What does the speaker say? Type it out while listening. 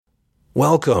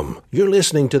Welcome. You're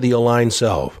listening to The Aligned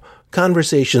Self,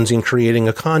 Conversations in Creating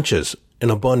a Conscious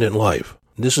and Abundant Life.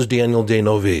 This is Daniel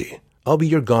Denovi. I'll be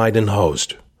your guide and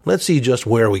host. Let's see just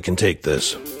where we can take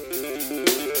this.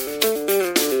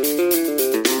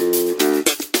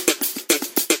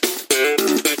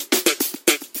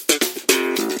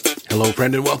 Hello,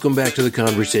 friend, and welcome back to the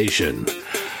conversation.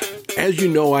 As you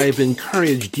know, I've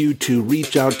encouraged you to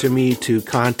reach out to me, to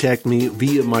contact me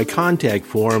via my contact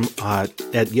form at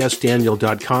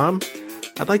yesdaniel.com.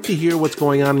 I'd like to hear what's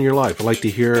going on in your life. I'd like to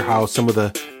hear how some of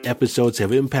the episodes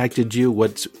have impacted you.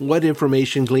 What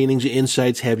information, gleanings,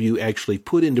 insights have you actually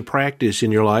put into practice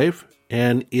in your life?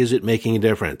 And is it making a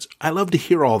difference? I love to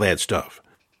hear all that stuff.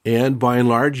 And by and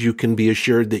large, you can be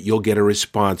assured that you'll get a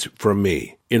response from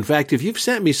me. In fact, if you've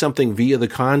sent me something via the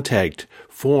contact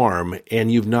form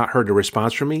and you've not heard a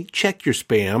response from me, check your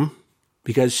spam,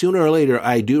 because sooner or later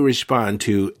I do respond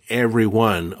to every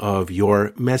one of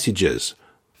your messages.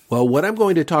 Well, what I'm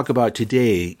going to talk about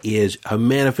today is a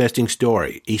manifesting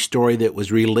story, a story that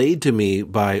was relayed to me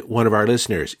by one of our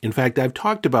listeners. In fact, I've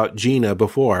talked about Gina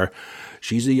before.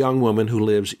 She's a young woman who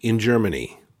lives in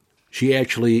Germany. She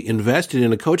actually invested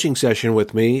in a coaching session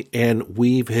with me, and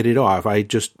we've hit it off. I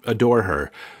just adore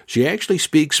her. She actually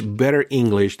speaks better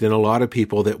English than a lot of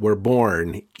people that were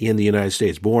born in the United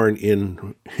States, born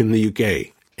in the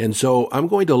UK. And so I'm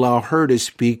going to allow her to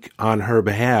speak on her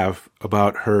behalf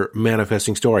about her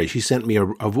manifesting story. She sent me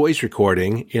a voice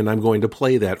recording, and I'm going to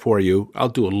play that for you. I'll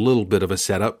do a little bit of a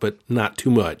setup, but not too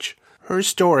much. Her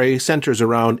story centers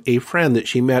around a friend that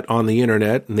she met on the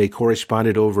internet, and they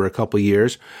corresponded over a couple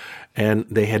years, and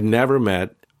they had never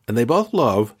met, and they both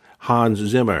love Hans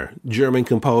Zimmer, German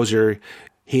composer.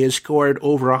 He has scored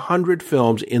over 100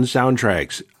 films in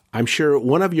soundtracks. I'm sure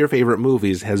one of your favorite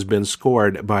movies has been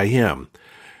scored by him.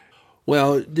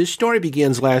 Well, this story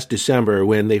begins last December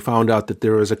when they found out that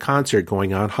there was a concert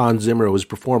going on. Hans Zimmer was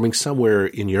performing somewhere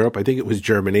in Europe. I think it was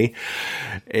Germany.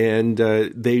 And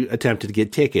they attempted to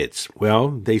get tickets. Well,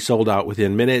 they sold out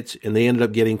within minutes, and they ended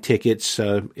up getting tickets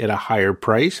at a higher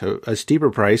price, a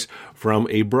steeper price, from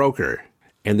a broker.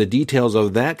 And the details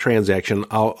of that transaction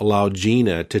I'll allow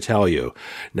Gina to tell you.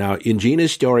 Now, in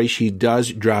Gina's story, she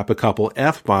does drop a couple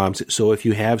F-bombs, so if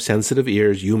you have sensitive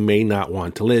ears, you may not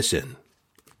want to listen.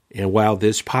 And while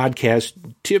this podcast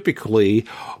typically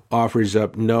offers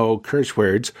up no curse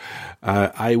words,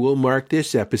 I will mark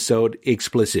this episode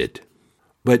explicit.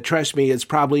 But trust me, it's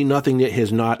probably nothing that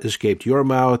has not escaped your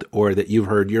mouth or that you've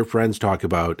heard your friends talk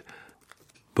about.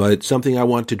 But something I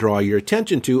want to draw your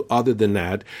attention to other than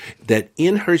that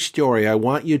in her story, I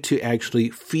want you to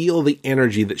actually feel the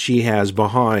energy that she has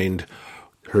behind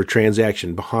her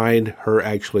transaction, behind her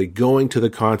actually going to the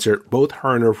concert, both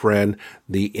her and her friend,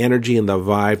 the energy and the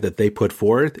vibe that they put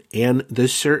forth, and the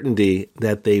certainty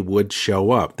that they would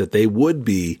show up, that they would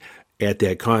be at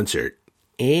that concert.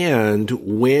 And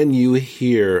when you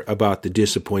hear about the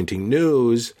disappointing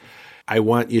news, I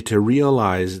want you to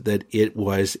realize that it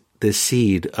was the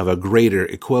seed of a greater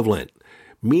equivalent,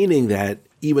 meaning that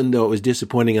even though it was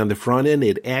disappointing on the front end,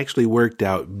 it actually worked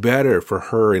out better for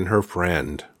her and her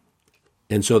friend.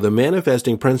 And so the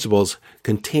manifesting principles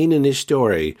contained in this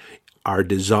story are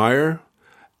desire,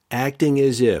 acting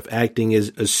as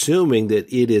assuming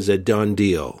that it is a done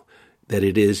deal, that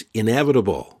it is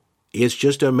inevitable. It's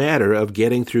just a matter of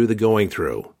getting through the going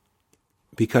through.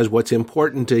 Because what's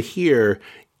important to hear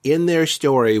in their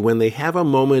story, when they have a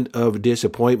moment of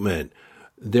disappointment,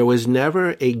 there was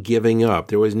never a giving up.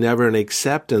 There was never an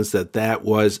acceptance that that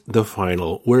was the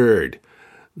final word.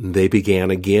 They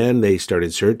began again, they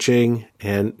started searching,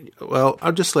 and, well,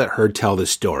 I'll just let her tell the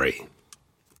story.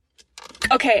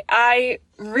 Okay, I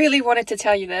really wanted to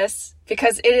tell you this,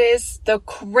 because it is the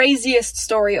craziest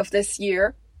story of this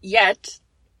year yet,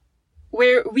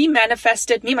 where we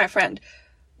manifested, me and my friend,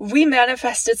 we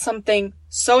manifested something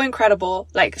so incredible,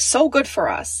 like so good for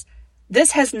us.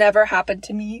 This has never happened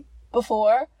to me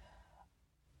before.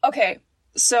 Okay,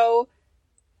 so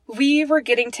we were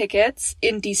getting tickets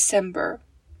in December.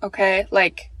 Okay,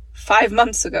 like 5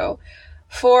 months ago,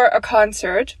 for a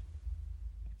concert,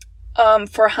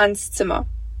 for Hans Zimmer.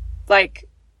 Like,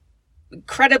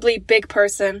 incredibly big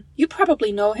person. You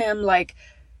probably know him, like,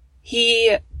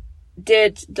 he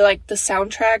did, the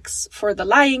soundtracks for The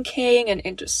Lion King and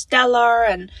Interstellar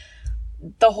and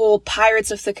the whole Pirates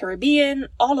of the Caribbean,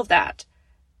 all of that.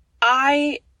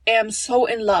 I am so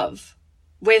in love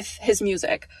with his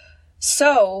music.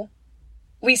 So,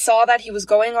 we saw that he was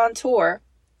going on tour,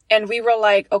 and we were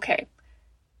like, okay,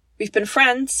 we've been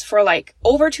friends for like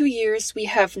over 2 years. We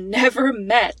have never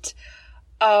met.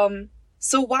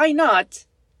 So why not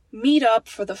meet up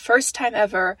for the first time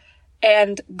ever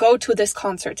and go to this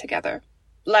concert together.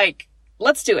 Like,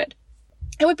 let's do it.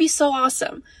 It would be so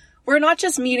awesome. We're not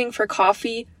just meeting for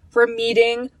coffee, we're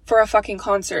meeting for a fucking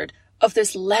concert of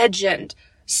this legend.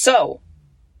 So,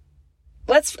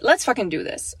 let's fucking do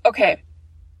this. Okay.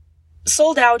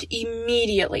 Sold out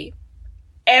immediately.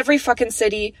 Every fucking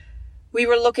city. We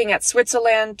were looking at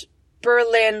Switzerland,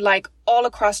 Berlin, like all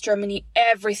across Germany.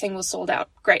 Everything was sold out.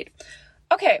 Great.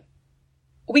 Okay.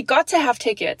 We got to have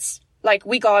tickets. Like,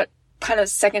 we got kind of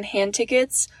secondhand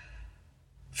tickets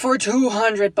for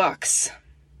 $200.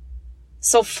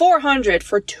 So 400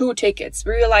 for 2 tickets.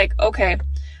 We were like, okay,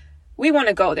 we want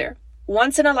to go there.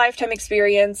 Once in a lifetime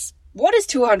experience. What is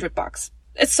 $200?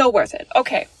 It's so worth it.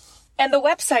 Okay. And the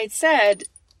website said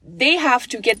they have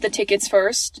to get the tickets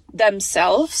first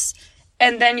themselves,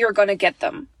 and then you're gonna get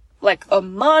them like a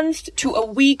month to a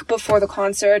week before the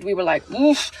concert. We were like,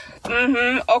 oof,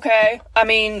 okay. I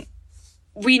mean,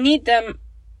 we need them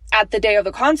at the day of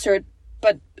the concert,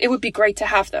 but it would be great to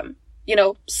have them, you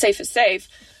know, safe is safe.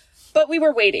 But we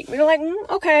were waiting. We were like,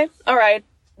 okay, all right.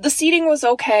 The seating was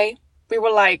okay. We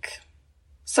were like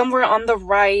somewhere on the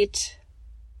right,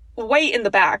 way in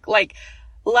the back, like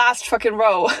last fucking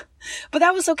row. But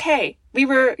that was okay. We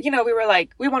were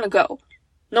like, we want to go.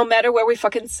 No matter where we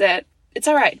fucking sit, it's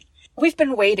all right. We've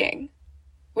been waiting.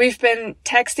 We've been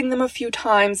texting them a few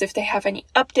times if they have any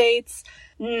updates.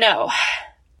 No.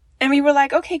 And we were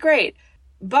like, okay, great.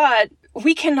 But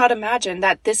we cannot imagine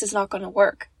that this is not going to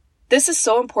work. This is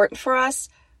so important for us.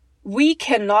 We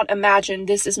cannot imagine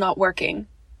this is not working.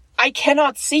 I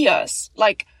cannot see us,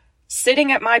 like, sitting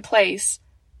at my place,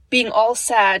 being all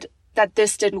sad that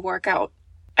this didn't work out.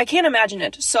 I can't imagine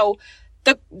it. So,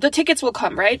 the tickets will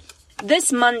come, right?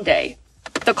 This Monday,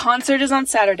 the concert is on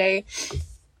Saturday.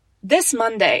 This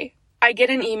Monday, I get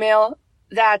an email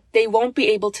that they won't be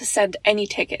able to send any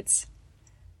tickets.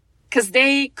 Because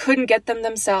they couldn't get them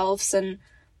themselves, and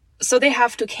so they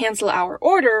have to cancel our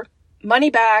order.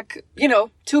 Money back, you know,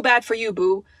 too bad for you,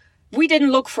 boo. We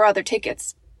didn't look for other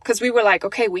tickets, because we were like,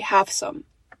 okay, we have some.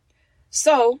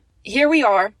 So, here we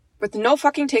are, with no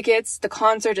fucking tickets. The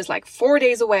concert is like 4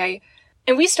 days away.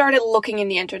 And we started looking in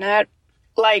the internet,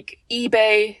 like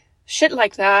eBay, shit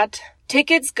like that.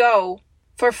 Tickets go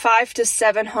for 500 to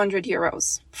 700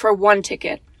 euros for one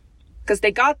ticket. Because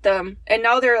they got them, and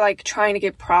now they're like trying to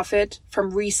get profit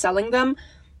from reselling them.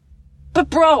 But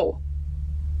bro,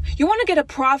 you want to get a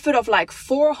profit of like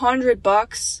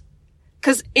 $400?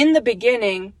 Because in the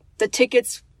beginning, the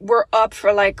tickets were up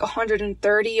for like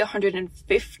 130,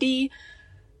 150.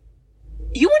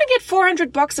 You want to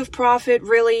get $400 of profit?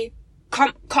 Really?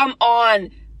 Come on.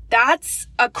 That's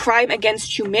a crime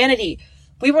against humanity.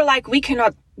 We were like, we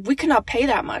cannot pay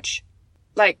that much.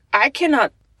 Like, I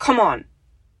cannot, come on.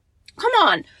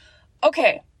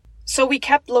 Okay. So we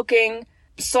kept looking,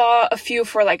 saw a few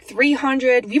for like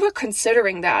 300. We were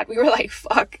considering that. We were like,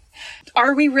 fuck,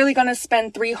 are we really gonna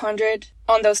spend 300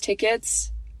 on those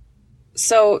tickets?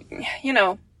 So, you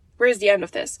know, where's the end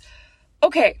of this?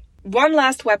 Okay. One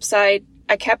last website.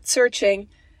 I kept searching,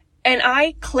 and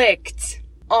I clicked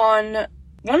on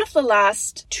one of the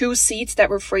last 2 seats that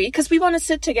were free, because we want to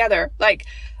sit together. Like,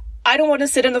 I don't want to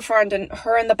sit in the front and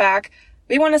her in the back.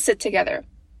 We want to sit together.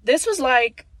 This was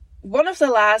like one of the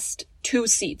last 2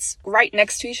 seats right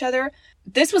next to each other.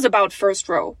 This was about first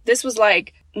row. This was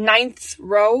like 9th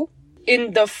row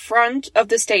in the front of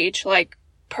the stage, like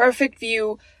perfect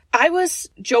view. I was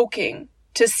joking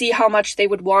to see how much they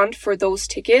would want for those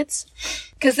tickets,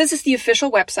 because this is the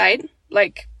official website,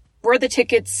 like where the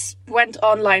tickets went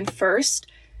online first.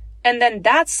 And then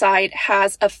that site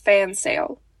has a fan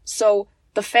sale. So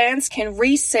the fans can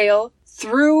resale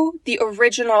through the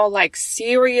original, like,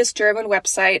 serious German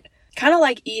website, kind of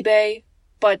like eBay,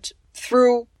 but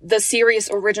through the serious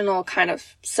original kind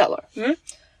of seller.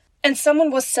 And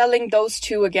someone was selling those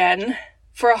 2 again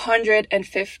for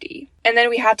 150. And then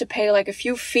we had to pay like a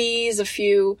few fees,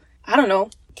 I don't know,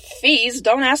 fees,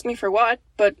 don't ask me for what,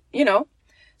 but you know.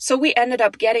 So we ended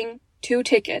up getting 2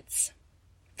 tickets.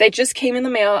 They just came in the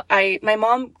mail. My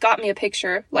mom got me a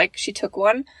picture, like she took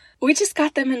one. We just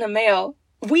got them in the mail.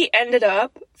 We ended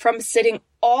up from sitting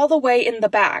all the way in the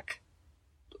back,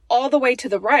 all the way to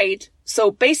the right,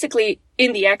 so basically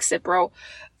in the exit, bro,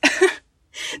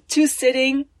 to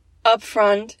sitting up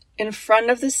front, in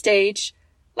front of the stage.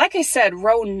 Like I said,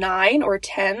 row 9 or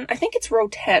 10. I think it's row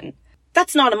 10.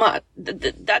 That's not a lot.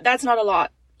 That's not a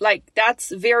lot. Like,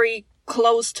 that's very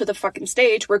close to the fucking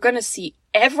stage. We're gonna see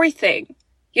everything.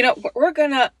 You know, we're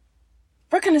gonna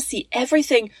see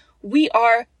everything. We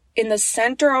are in the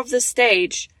center of the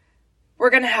stage. We're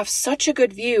gonna have such a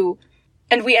good view.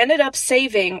 And we ended up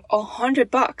saving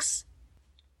 $100.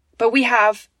 But we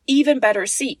have even better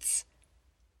seats.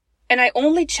 And I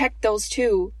only checked those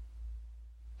two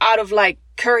out of like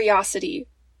curiosity,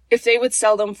 if they would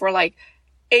sell them for like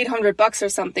 $800 or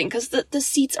something, because the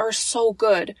seats are so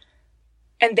good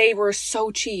and they were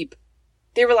so cheap.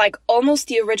 They were like almost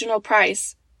the original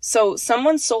price. So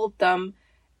someone sold them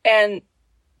and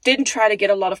didn't try to get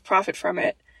a lot of profit from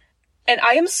it. And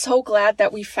I am so glad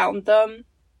that we found them.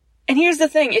 And here's the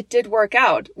thing, it did work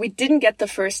out. We didn't get the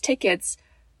first tickets,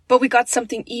 but we got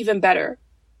something even better.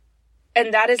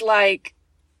 And that is like,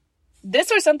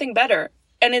 this or something better.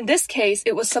 And in this case,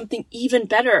 it was something even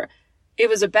better. It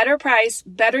was a better price,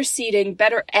 better seating,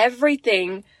 better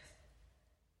everything.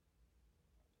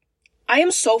 I am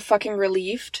so fucking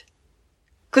relieved.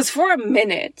 Because for a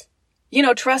minute,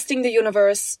 trusting the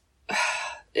universe,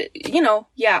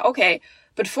 yeah, okay.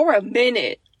 But for a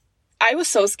minute, I was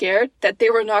so scared that they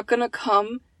were not gonna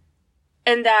come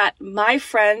and that my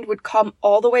friend would come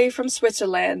all the way from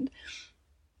Switzerland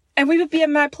and we would be at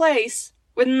my place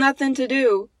with nothing to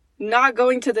do, not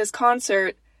going to this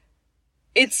concert.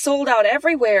 It's sold out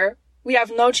everywhere. We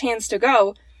have no chance to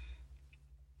go.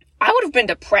 I would have been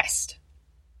depressed.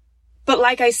 But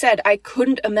like I said, I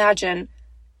couldn't imagine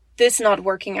this not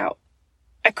working out.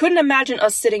 I couldn't imagine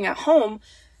us sitting at home.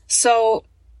 So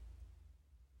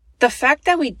the fact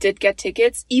that we did get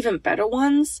tickets, even better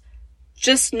ones,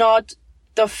 just not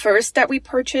the first that we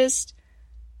purchased,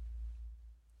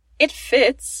 it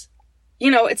fits.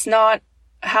 It's not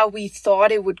how we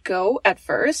thought it would go at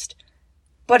first,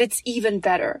 but it's even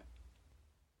better.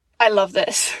 I love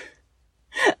this.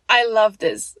 I love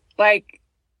this. Like,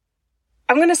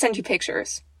 I'm going to send you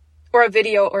pictures or a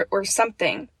video or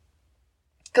something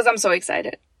because I'm so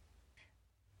excited.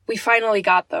 We finally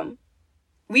got them.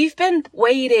 We've been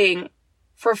waiting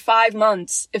for 5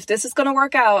 months if this is going to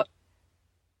work out,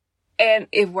 and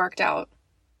it worked out.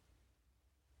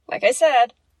 Like I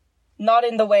said, not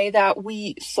in the way that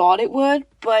we thought it would,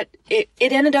 but it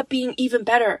ended up being even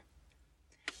better.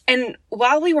 And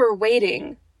while we were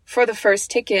waiting for the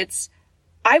first tickets,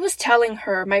 I was telling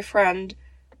her, my friend,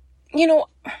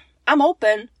 I'm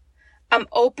open. I'm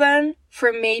open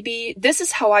for maybe, this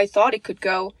is how I thought it could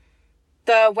go.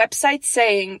 The website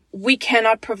saying we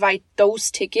cannot provide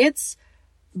those tickets,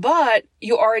 but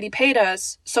you already paid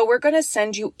us, so we're going to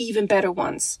send you even better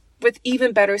ones with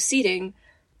even better seating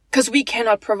because we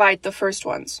cannot provide the first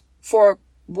ones for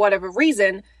whatever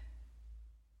reason.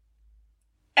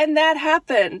 And that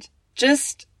happened.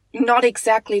 Just not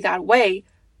exactly that way,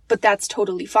 but that's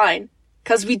totally fine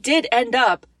because we did end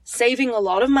up saving a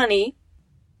lot of money.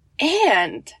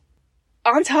 And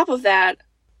on top of that,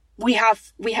 we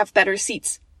have better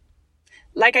seats.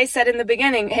 Like I said in the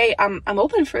beginning, hey, I'm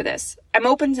open for this. I'm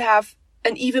open to have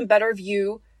an even better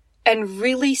view and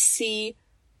really see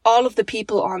all of the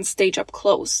people on stage up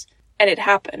close. And it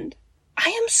happened. I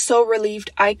am so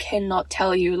relieved. I cannot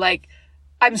tell you. Like,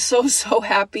 I'm so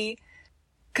happy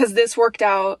because this worked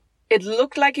out. It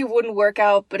looked like it wouldn't work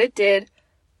out, but it did.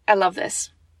 I love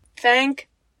this. Thank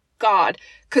God.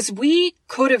 Because we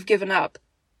could have given up.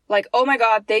 Like, oh my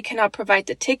God, they cannot provide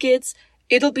the tickets.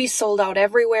 It'll be sold out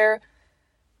everywhere.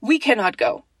 We cannot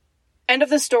go. End of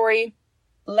the story.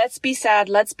 Let's be sad.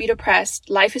 Let's be depressed.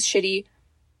 Life is shitty.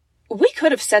 We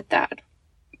could have said that.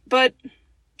 But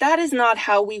that is not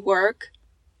how we work,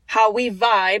 how we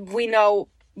vibe. We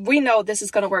know this is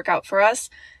going to work out for us.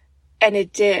 And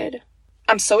it did.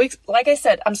 Like I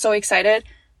said, I'm so excited.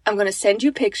 I'm going to send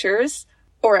you pictures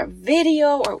or a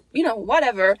video or,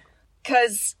 whatever.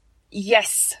 'Cause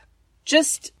yes,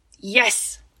 just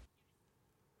yes.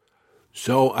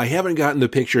 So I haven't gotten the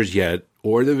pictures yet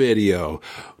or the video,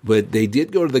 but they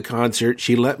did go to the concert.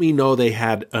 She let me know they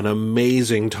had an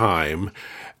amazing time.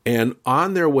 And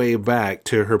on their way back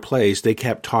to her place, they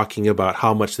kept talking about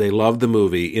how much they loved the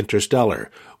movie Interstellar,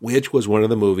 which was one of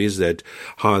the movies that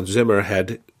Hans Zimmer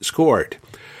had scored.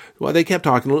 Well, they kept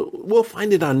talking, we'll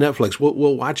find it on Netflix.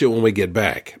 We'll watch it when we get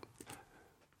back.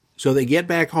 So they get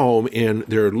back home and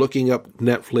they're looking up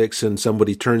Netflix and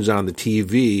somebody turns on the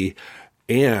TV,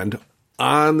 and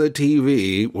on the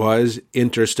TV was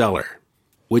Interstellar,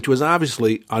 which was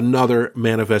obviously another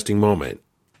manifesting moment.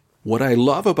 What I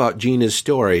love about Gina's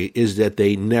story is that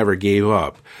they never gave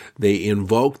up. They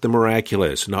invoked the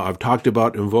miraculous. Now, I've talked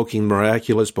about invoking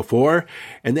miraculous before,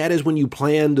 and that is when you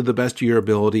plan to the best of your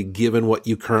ability given what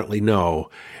you currently know,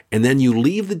 and then you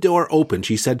leave the door open.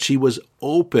 She said she was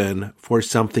open for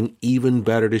something even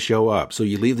better to show up. So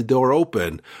you leave the door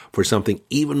open for something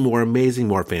even more amazing,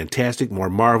 more fantastic, more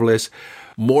marvelous,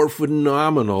 more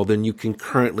phenomenal than you can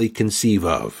currently conceive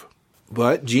of.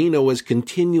 But Gina was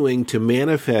continuing to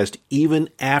manifest even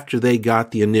after they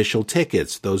got the initial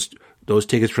tickets, those those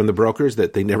tickets from the brokers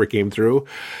that they never came through,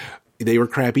 they were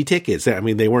crappy tickets. I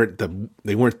mean, they weren't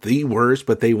the worst,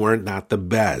 but they weren't not the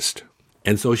best.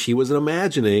 And so she was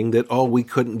imagining that, we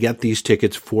couldn't get these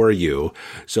tickets for you,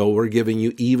 so we're giving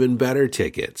you even better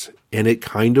tickets. And it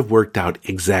kind of worked out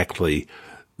exactly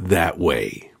that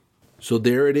way. So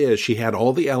there it is. She had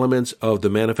all the elements of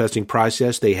the manifesting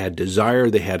process. They had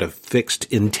desire, they had a fixed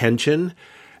intention,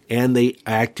 and they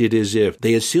acted as if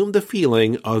they assumed the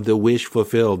feeling of the wish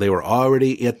fulfilled. They were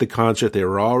already at the concert. They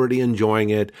were already enjoying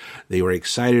it. They were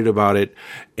excited about it,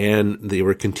 and they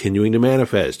were continuing to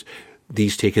manifest.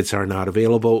 These tickets are not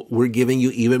available. We're giving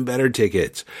you even better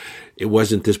tickets. It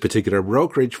wasn't this particular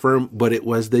brokerage firm, but it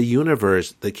was the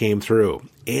universe that came through.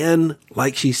 And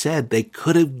like she said, they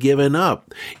could have given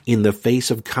up. In the face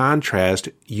of contrast,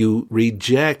 you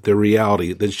reject the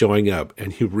reality that's showing up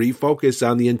and you refocus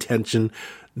on the intention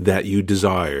that you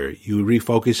desire. You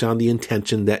refocus on the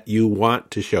intention that you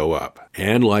want to show up.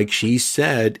 And like she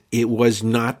said, it was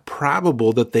not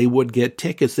probable that they would get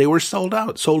tickets. They were sold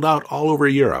out all over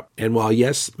Europe. And while,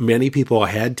 yes, many people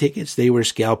had tickets, they were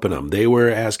scalping them. They were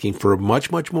asking for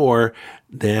much, much more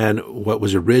than what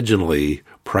was originally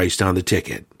priced on the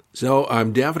ticket. So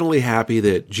I'm definitely happy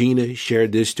that Gina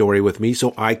shared this story with me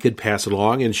so I could pass it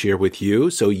along and share with you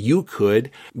so you could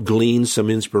glean some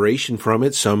inspiration from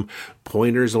it, some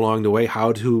pointers along the way,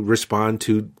 how to respond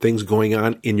to things going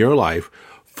on in your life.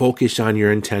 Focus on your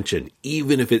intention,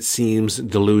 even if it seems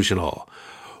delusional.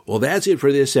 Well, that's it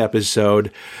for this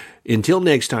episode. Until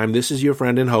next time, this is your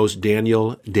friend and host,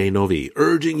 Daniel D'Neuville,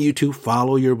 urging you to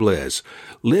follow your bliss.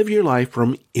 Live your life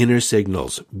from inner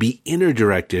signals. Be inner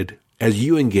directed as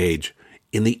you engage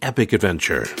in the epic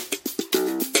adventure.